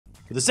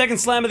With the second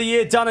slam of the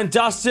year done and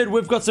dusted,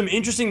 we've got some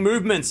interesting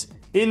movements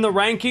in the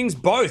rankings.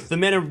 Both the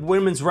men and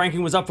women's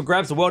ranking was up for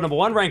grabs. The world number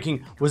 1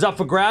 ranking was up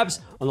for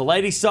grabs. On the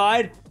ladies'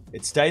 side,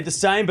 it stayed the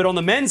same, but on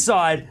the men's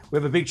side, we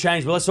have a big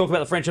change. But let's talk about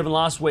the French Open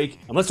last week,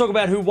 and let's talk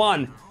about who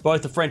won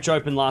both the French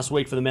Open last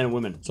week for the men and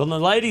women. So on the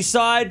ladies'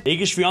 side,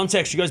 Iga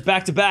Swiatek, she goes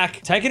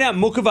back-to-back, taking out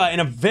Muchova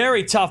in a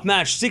very tough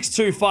match,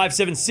 6-2,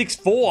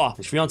 5-7, 6-4.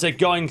 Swiatek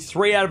going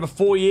 3 out of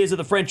 4 years at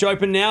the French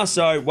Open now,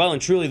 so well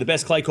and truly the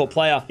best clay court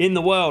player in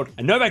the world.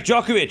 And Novak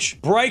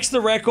Djokovic breaks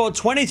the record,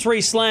 23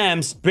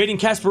 slams, beating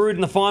Casper Ruud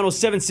in the finals,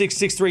 7-6,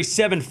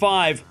 6-3,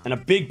 7-5, and a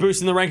big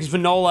boost in the rankings for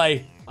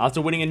Nole after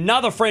winning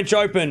another French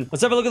Open.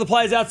 Let's have a look at the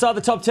players outside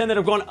the top 10 that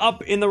have gone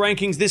up in the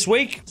rankings this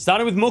week.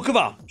 Starting with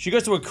Muchova. She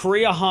goes to a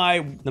career high,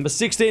 number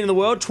 16 in the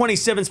world,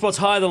 27 spots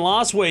higher than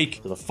last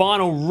week. So the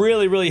final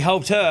really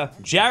helped her.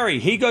 Jarry,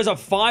 he goes up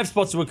 5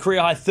 spots to a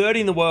career high,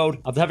 30 in the world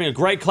after having a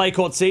great clay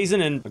court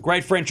season and a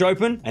great French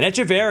Open. And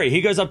Echeverry,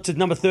 he goes up to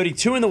number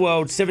 32 in the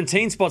world,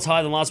 17 spots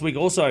higher than last week,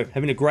 also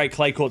having a great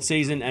clay court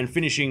season and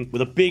finishing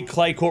with a big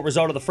clay court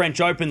result at the French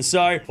Open.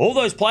 So all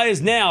those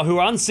players now who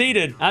are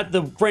unseeded at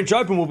the French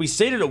Open will be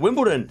seeded at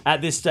Wimbledon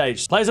at this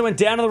stage. Players that went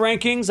down in the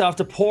rankings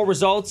after poor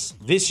results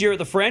this year at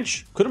the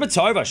French.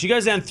 Kudermetova, she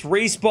goes down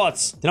 3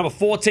 spots to number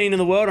 14 in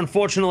the world.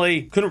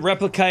 Unfortunately, couldn't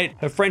replicate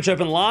her French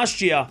Open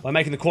last year by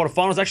making the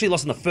quarterfinals. Actually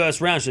lost in the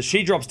first round, so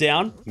she drops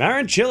down.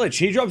 Marin Cilic,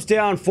 he drops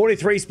down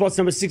 43 spots,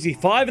 number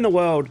 65 in the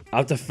world,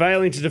 after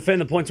failing to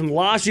defend the points from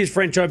last year's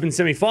French Open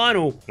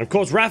semi-final. And of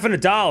course, Rafael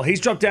Nadal,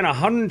 he's dropped down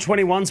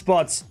 121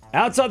 spots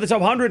outside the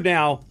top 100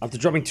 now, after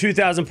dropping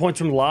 2,000 points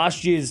from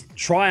last year's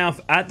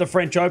triumph at the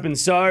French Open.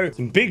 So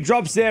some big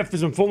drops there for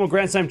some former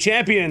Grand Slam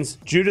champions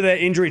due to their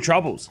injury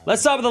troubles.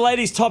 Let's start with the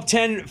ladies' top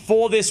 10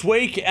 for this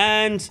week,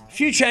 and a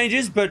few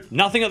changes, but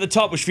nothing at the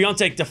top, with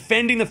Swiatek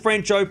defending the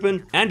French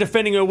Open and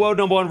defending her world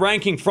number 1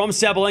 ranking from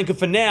Sabalenka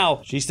for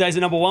now. She stays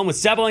at number 1 with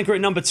Sabalenka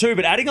at number 2,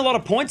 but adding a lot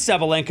of points,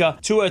 Sabalenka,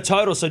 to her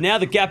total. So now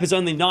the gap is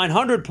only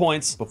 900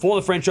 points. Before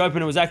the French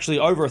Open, it was actually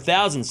over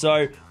 1,000.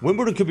 So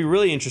Wimbledon could be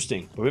really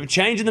interesting. But we have a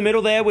change in the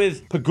middle there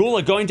with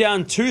Pegula going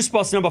down 2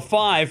 spots to number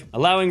 5,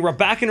 allowing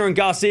Rybakina and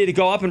Garcia to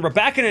go up. And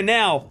Rybakina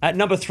now at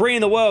number 3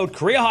 in the world,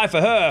 career high for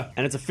her.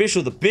 And it's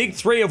official, the big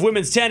 3 of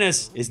women's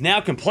tennis is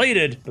now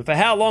completed. But for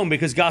how long?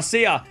 Because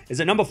Garcia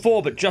is at number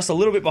 4, but just a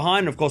little bit behind.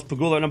 And of course,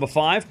 Pegula at number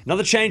 5.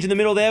 Another change in the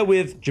middle there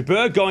with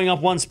Jabeur going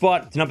up 1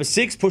 spot to number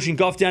 6, pushing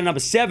Goff down to number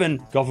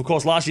 7. Goff, of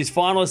course, last year's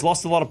finalist,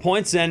 lost a lot of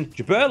points. And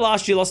Jabeur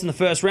last year lost in the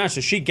first round,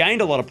 so she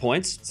gained a lot of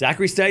points.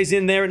 Zachary stays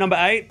in there at number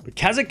 8. But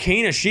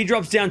Kasatkina, she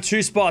drops down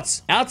 2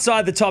 spots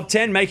outside the top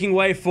 10, making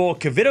way for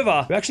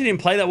Kvitova, who actually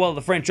didn't play that well at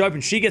the French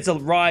Open. She gets a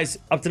rise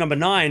up to number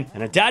 9.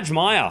 And Haddad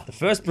Maia, the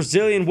first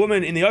Brazilian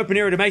woman in the Open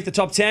era to make the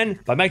top 10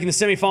 by making the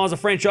semifinals of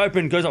French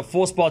Open, goes up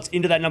 4 spots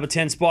into that number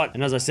 10 spot.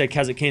 And as I said,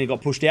 Kasatkina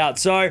got pushed out.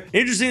 So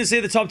interesting to see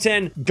the top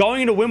 10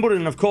 going into Wimbledon.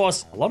 And of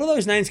course, a lot of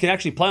those names can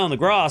actually play on the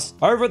grass.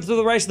 Over to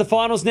the race of the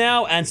finals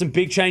now, and some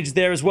big changes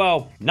there as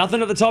well.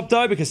 Nothing at the top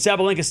though, because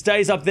Sabalenka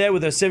stays up there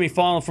with her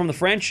semi-final from the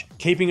French,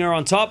 keeping her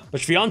on top.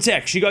 But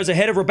Swiatek, she goes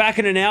ahead of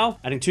Rybakina now,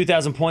 adding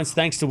 2,000 points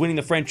thanks to winning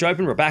the French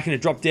Open. Rybakina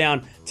dropped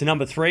down to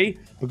number 3.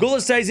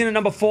 Pegula stays in at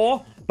number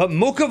 4. But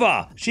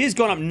Muchova, she has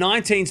gone up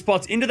 19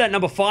 spots into that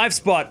number 5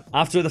 spot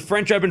after the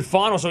French Open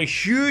final. So a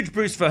huge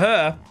boost for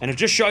her. And it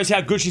just shows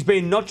how good she's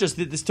been, not just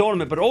at this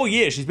tournament, but all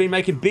year. She's been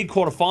making big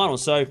quarterfinals.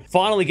 So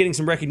finally getting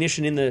some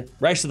recognition in the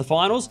race to the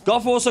finals.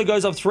 Goff also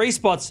goes up 3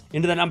 spots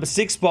into that number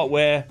 6 spot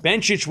where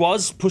Bencic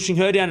was, pushing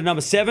her down to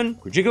number 7.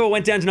 Krejcikova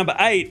went down to number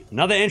 8.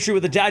 Another entry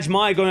with the Haddad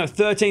Maia going up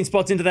 13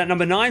 spots into that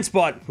number 9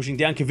 spot, pushing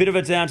down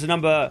Kvitova down to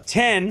number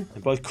 10.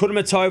 And both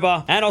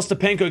Kudermetova and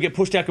Ostapenko get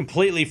pushed out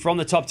completely from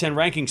the top 10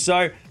 rankings.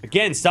 So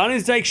again, starting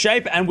to take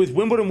shape, and with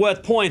Wimbledon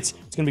worth points,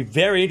 it's going to be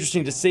very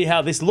interesting to see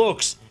how this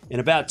looks in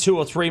about 2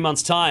 or 3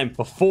 months' time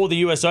before the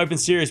US Open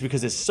Series,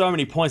 because there's so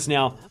many points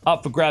now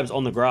up for grabs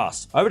on the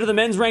grass. Over to the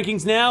men's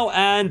rankings now,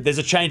 and there's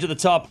a change at the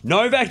top.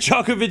 Novak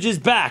Djokovic is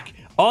back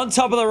on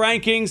top of the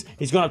rankings.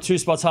 He's gone up 2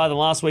 spots higher than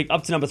last week,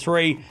 up to number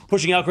 3,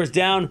 pushing Alcaraz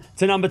down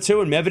to number 2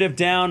 and Medvedev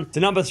down to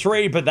number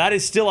 3. But that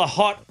is still a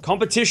hot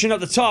competition at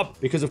the top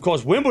because, of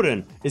course,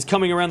 Wimbledon is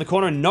coming around the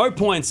corner and no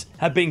points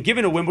have been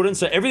given to Wimbledon.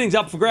 So everything's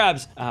up for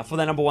grabs for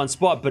that number 1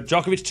 spot. But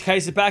Djokovic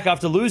takes it back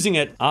after losing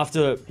it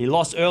after he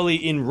lost early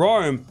in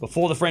Rome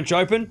before the French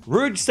Open.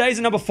 Ruud stays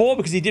at number 4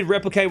 because he did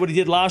replicate what he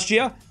did last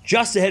year,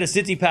 just ahead of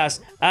Tsitsipas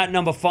at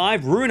number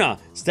 5. Rune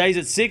stays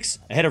at 6,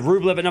 ahead of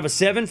Rublev at number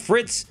 7.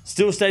 Fritz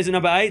still stays at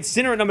number 8.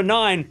 Sinner at number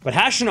 9. But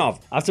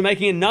Khachanov, after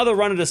making another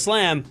run at a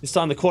slam, this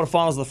time the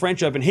quarterfinals of the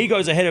French Open, he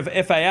goes ahead of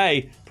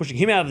FAA, pushing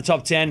him out of the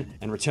top 10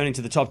 and returning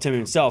to the top 10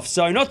 himself.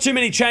 So not too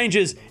many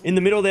changes in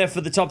the middle there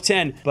for the top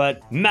 10,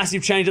 but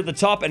massive change at the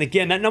top. And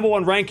again, that number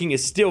 1 ranking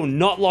is still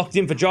not locked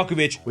in for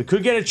Djokovic. We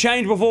could get a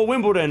change before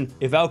Wimbledon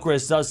if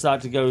Alcaraz does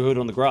start to go good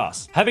on the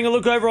grass. Having a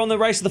look over on the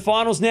race of the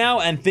finals now,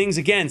 and things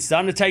again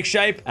starting to take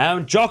shape.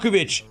 And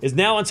Djokovic is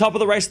now on top of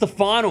the race of the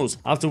finals.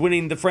 After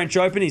winning the French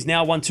Open, he's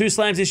now won 2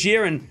 slams this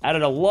year and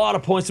added a lot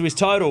of points to his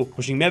total,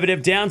 pushing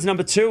Medvedev down to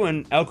number 2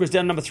 and Alcaraz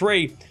down to number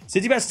 3.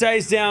 Tsitsipas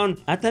stays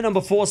down at that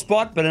number 4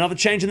 spot, but another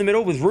change in the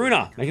middle with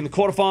Runa making the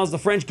quarterfinals of the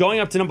French,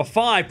 going up to number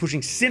 5,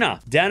 pushing Sinner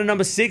down to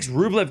number 6.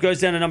 Rublev goes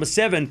down to number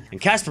 7,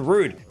 and Casper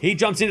Ruud, he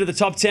jumps into the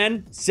top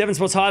 10, 7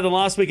 spots higher than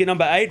last week at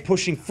number 8,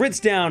 pushing Fritz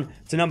down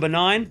to number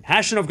 9.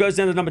 Hashanov goes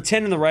down to number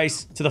 10 in the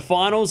race to the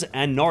finals,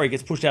 and Norrie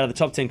gets pushed out of the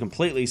top 10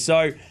 completely.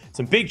 So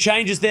some big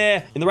changes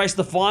there in the race to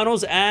the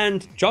finals,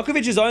 and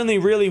Djokovic is only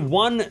really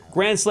one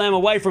Grand Slam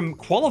away from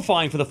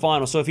qualifying for the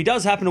finals. So if he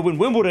does happen to win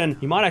Wimbledon,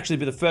 he might actually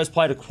be the first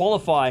player to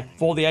qualify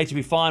for the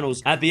ATP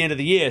Finals at the end of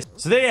the year.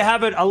 So there you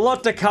have it, a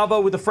lot to cover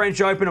with the French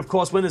Open. Of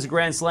course, when there's a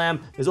Grand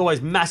Slam, there's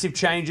always massive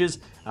changes.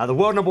 The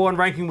world number 1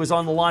 ranking was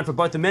on the line for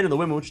both the men and the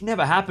women, which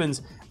never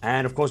happens.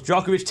 And of course,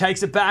 Djokovic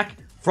takes it back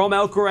from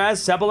Alcaraz.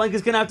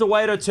 Sabalenka's going to have to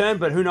wait her turn,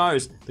 but who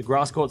knows? The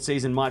grass court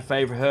season might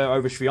favor her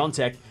over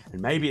Swiatek.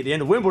 And maybe at the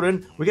end of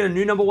Wimbledon, we get a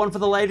new number 1 for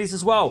the ladies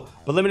as well.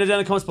 But let me know down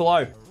in the comments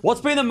below.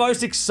 What's been the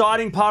most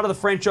exciting part of the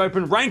French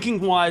Open,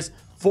 ranking-wise,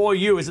 for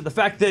you? Is it the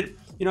fact that,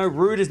 you know,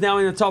 Ruud is now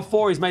in the top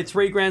 4, he's made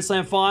 3 Grand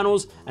Slam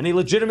finals, and he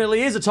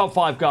legitimately is a top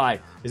 5 guy?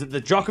 Is it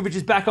that Djokovic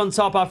is back on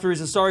top after his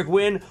historic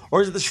win?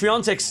 Or is it that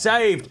Swiatek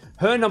saved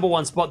her number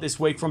 1 spot this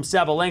week from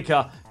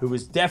Sabalenka, who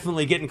was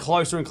definitely getting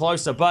closer and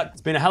closer? But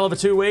it's been a hell of a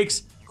 2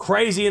 weeks.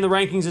 Crazy in the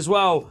rankings as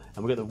well.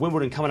 And we've got the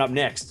Wimbledon coming up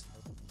next.